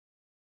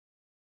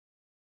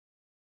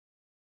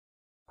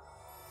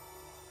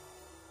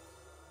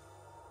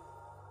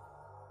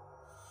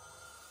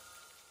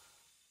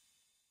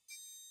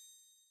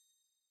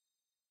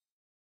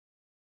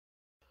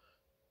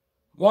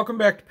Welcome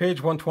back to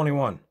page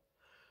 121.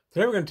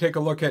 Today we're going to take a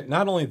look at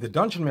not only the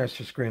Dungeon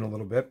Master screen a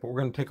little bit, but we're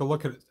going to take a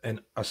look at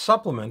a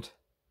supplement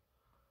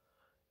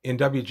in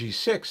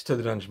WG6 to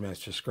the Dungeon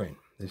Master screen.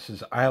 This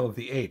is Isle of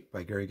the Ape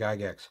by Gary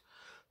Gygax.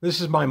 This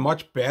is my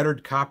much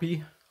battered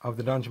copy of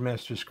the Dungeon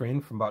Master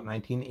screen from about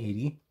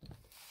 1980.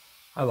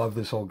 I love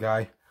this old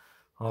guy.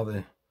 All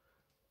the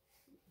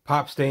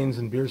pop stains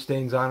and beer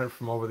stains on it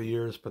from over the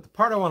years. But the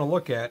part I want to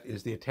look at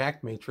is the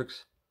attack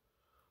matrix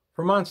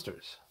for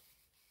monsters.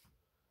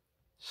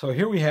 So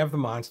here we have the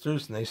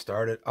monsters, and they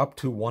start at up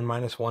to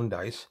 1-1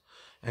 dice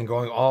and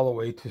going all the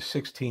way to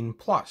 16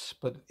 plus.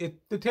 But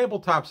the table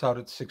tops out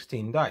at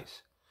 16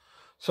 dice.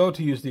 So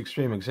to use the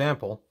extreme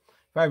example,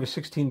 if I have a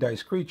 16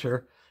 dice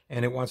creature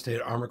and it wants to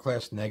hit armor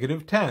class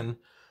 -10,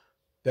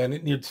 then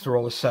it needs to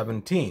roll a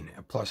 17.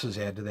 And pluses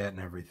add to that and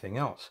everything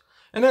else.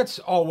 And that's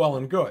all well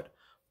and good.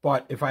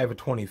 But if I have a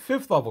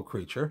 25th level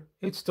creature,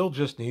 it still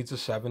just needs a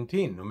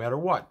 17, no matter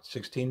what.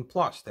 16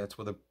 plus, that's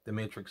where the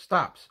matrix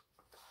stops.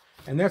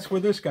 And that's where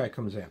this guy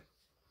comes in.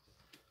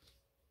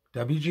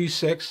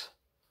 WG6,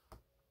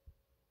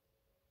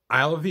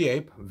 Isle of the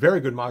Ape. Very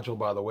good module,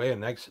 by the way. A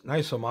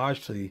nice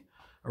homage to the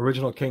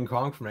original King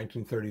Kong from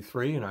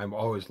 1933. And I've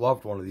always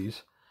loved one of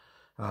these.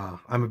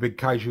 I'm a big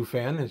kaiju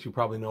fan, as you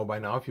probably know by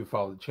now if you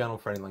follow the channel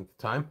for any length of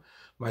time.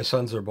 My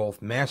sons are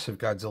both massive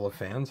Godzilla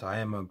fans. I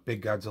am a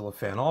big Godzilla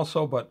fan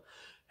also. But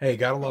hey,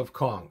 gotta love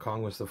Kong.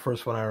 Kong was the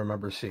first one I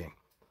remember seeing.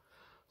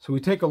 So we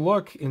take a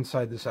look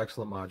inside this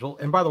excellent module.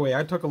 And by the way,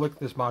 I took a look at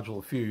this module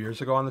a few years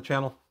ago on the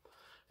channel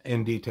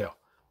in detail.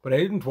 But I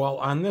didn't dwell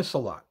on this a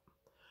lot.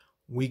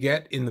 We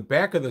get in the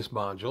back of this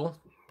module,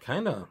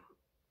 kind of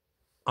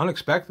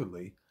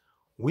unexpectedly,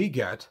 we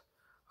get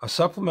a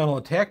supplemental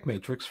attack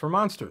matrix for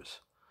monsters.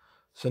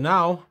 So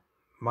now,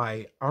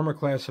 my armor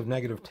class of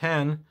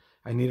 -10,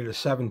 I needed a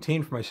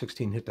 17 for my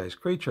 16 hit dice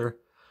creature.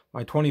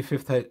 My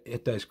 25th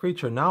hit dice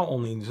creature now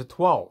only needs a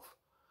 12.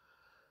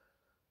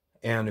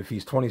 And if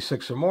he's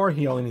 26 or more,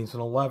 he only needs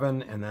an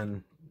 11, and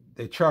then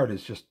the chart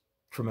is just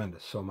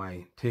tremendous. So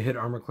my to hit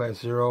armor class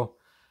 0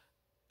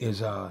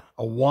 is a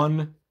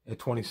 1 at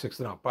 26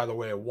 and up. By the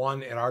way, a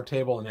 1 at our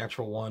table, a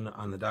natural 1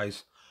 on the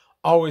dice,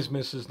 always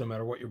misses no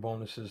matter what your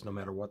bonus is, no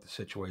matter what the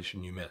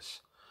situation you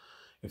miss.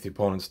 If the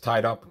opponent's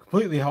tied up,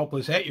 completely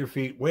helpless at your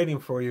feet, waiting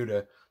for you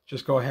to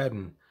just go ahead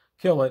and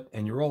kill it,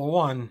 and you roll a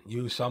 1,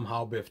 you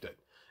somehow biffed it.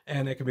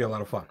 And it can be a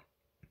lot of fun.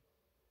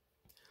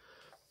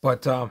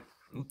 But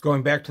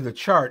going back to the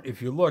chart,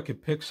 if you look,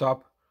 it picks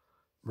up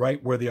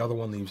right where the other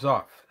one leaves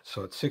off.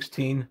 So it's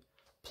 16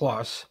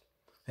 plus,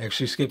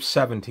 actually skips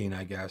 17,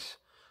 I guess.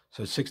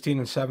 So 16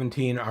 and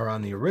 17 are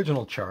on the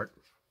original chart,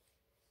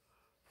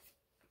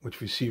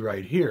 which we see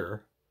right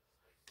here.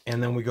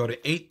 And then we go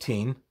to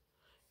 18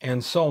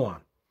 and so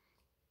on.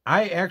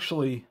 I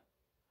actually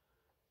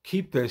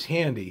keep this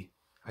handy.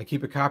 I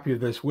keep a copy of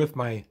this with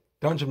my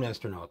Dungeon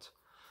Master notes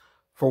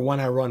for when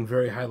I run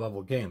very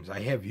high-level games.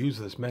 I have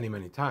used this many,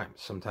 many times.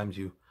 Sometimes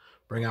you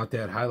bring out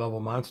that high-level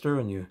monster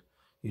and you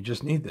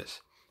just need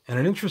this. And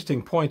an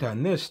interesting point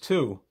on this,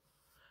 too,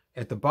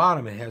 at the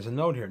bottom it has a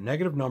note here.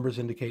 Negative numbers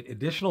indicate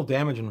additional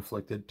damage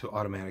inflicted to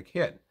automatic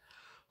hit.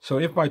 So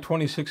if my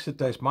 26 hit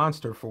dice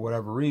monster, for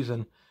whatever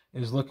reason,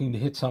 is looking to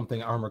hit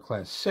something armor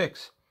class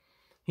 6,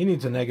 he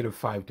needs a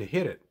 -5 to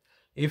hit it.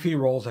 If he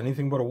rolls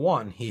anything but a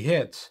 1, he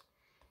hits.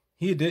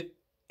 He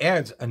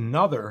adds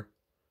another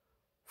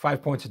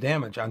 5 points of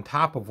damage on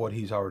top of what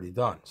he's already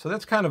done. So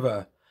that's kind of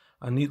a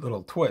neat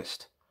little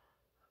twist.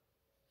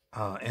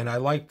 And I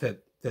like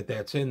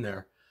that's in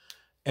there.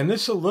 And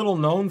this is a little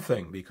known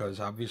thing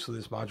because obviously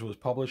this module was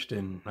published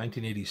in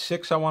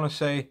 1986, I want to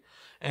say,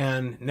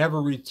 and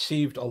never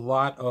received a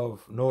lot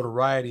of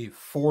notoriety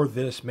for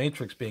this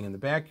matrix being in the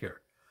back here.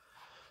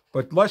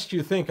 But lest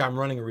you think I'm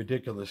running a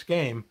ridiculous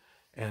game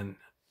and,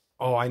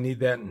 oh, I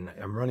need that, and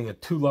I'm running a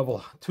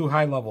too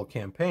high level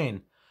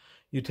campaign,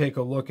 you take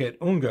a look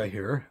at Unga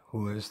here,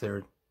 who is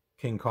their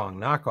King Kong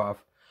knockoff.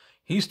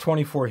 He's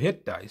 24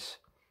 hit dice,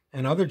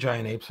 and other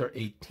giant apes are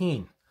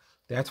 18.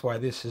 That's why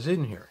this is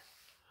in here.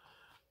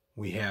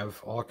 We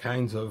have all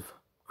kinds of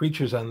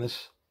creatures on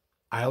this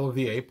Isle of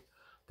the Ape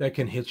that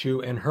can hit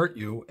you and hurt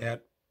you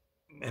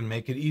and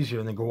make it easier,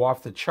 and they go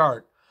off the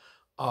chart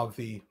of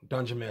the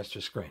Dungeon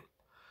Master screen.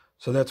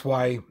 So that's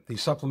why the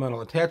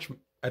supplemental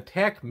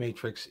attack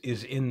matrix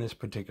is in this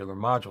particular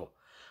module.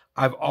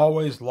 I've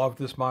always loved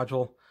this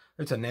module.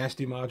 It's a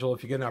nasty module.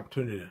 If you get an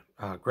opportunity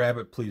to grab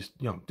it, please,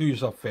 do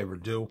yourself a favor,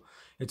 do.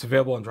 It's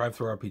available on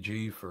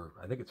Drive-Thru-RPG for,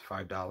 I think it's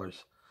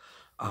 $5.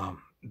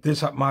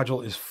 This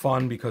module is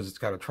fun because it's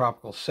got a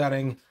tropical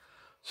setting.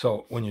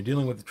 So when you're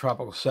dealing with the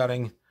tropical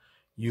setting,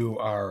 you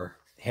are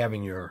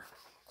having your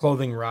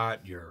clothing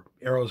rot, your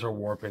arrows are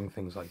warping,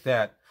 things like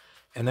that.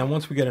 And then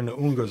once we get into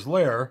Unga's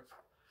lair,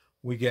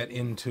 we get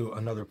into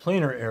another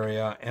planar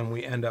area, and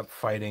we end up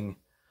fighting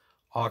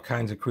all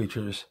kinds of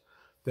creatures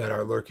that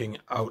are lurking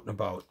out and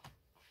about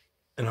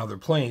in other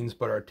planes,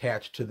 but are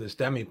attached to this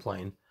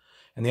demi-plane.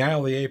 And the Isle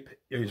of the Ape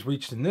is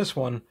reached in this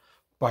one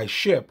by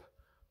ship,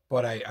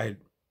 but I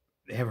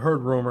have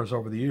heard rumors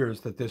over the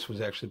years that this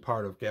was actually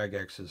part of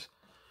Gygax's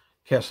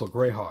Castle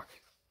Greyhawk.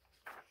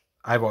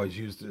 I've always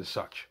used it as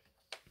such.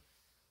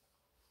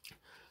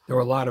 There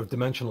were a lot of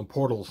dimensional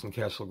portals in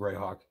Castle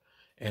Greyhawk,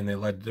 and they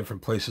led to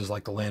different places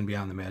like the Land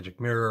Beyond the Magic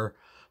Mirror,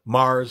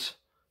 Mars,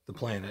 the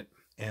planet,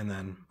 and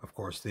then, of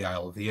course, the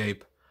Isle of the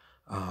Ape,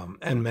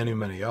 and many,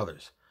 many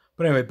others.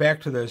 But anyway,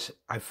 back to this.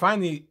 I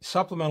find the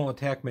supplemental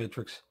attack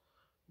matrix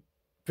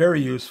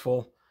very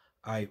useful.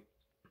 I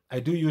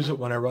do use it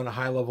when I run a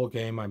high-level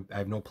game. I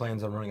have no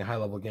plans on running a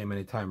high-level game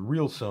anytime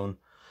real soon,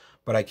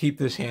 but I keep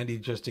this handy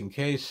just in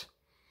case.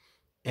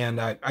 And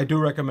I do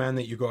recommend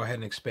that you go ahead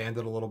and expand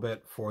it a little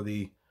bit for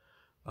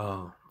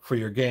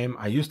your game.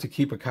 I used to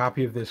keep a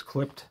copy of this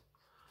clipped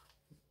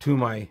to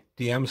my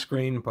DM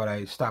screen, but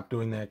I stopped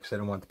doing that because I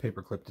didn't want the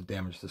paper clip to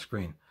damage the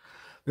screen.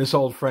 This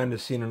old friend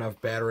has seen enough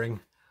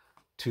battering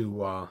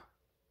to, I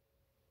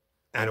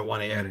don't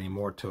want to add any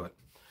more to it.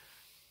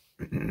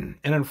 And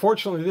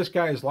unfortunately, this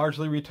guy is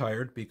largely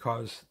retired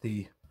because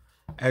the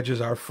edges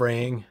are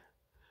fraying.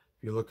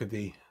 If you look at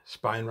the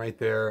spine right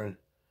there, and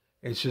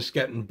it's just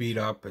getting beat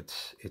up.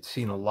 It's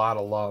seen a lot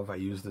of love. I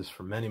used this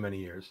for many, many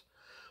years.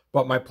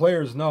 But my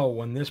players know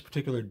when this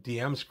particular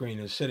DM screen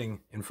is sitting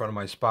in front of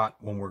my spot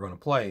when we're going to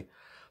play,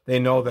 they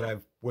know that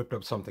I've whipped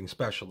up something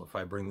special. If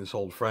I bring this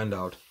old friend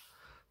out,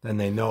 then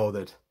they know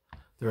that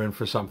they're in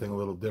for something a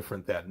little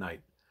different that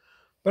night.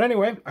 But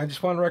anyway, I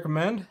just want to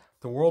recommend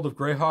The World of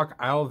Greyhawk,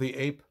 Isle of the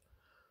Ape,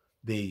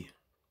 the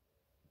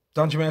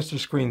Dungeon Master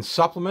Screen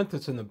supplement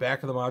that's in the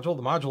back of the module.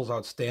 The module's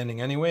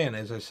outstanding anyway, and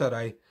as I said,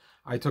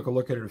 I took a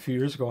look at it a few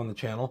years ago on the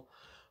channel,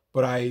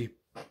 but I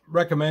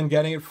recommend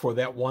getting it for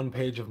that one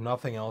page of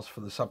nothing else for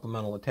the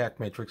supplemental attack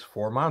matrix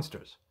for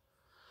monsters.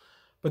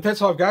 But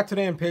that's all I've got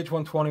today on page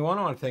 121.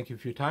 I want to thank you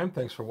for your time.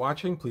 Thanks for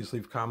watching. Please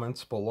leave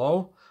comments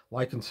below.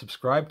 Like and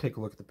subscribe. Take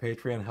a look at the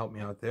Patreon. Help me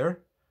out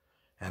there.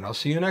 And I'll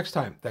see you next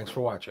time. Thanks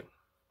for watching.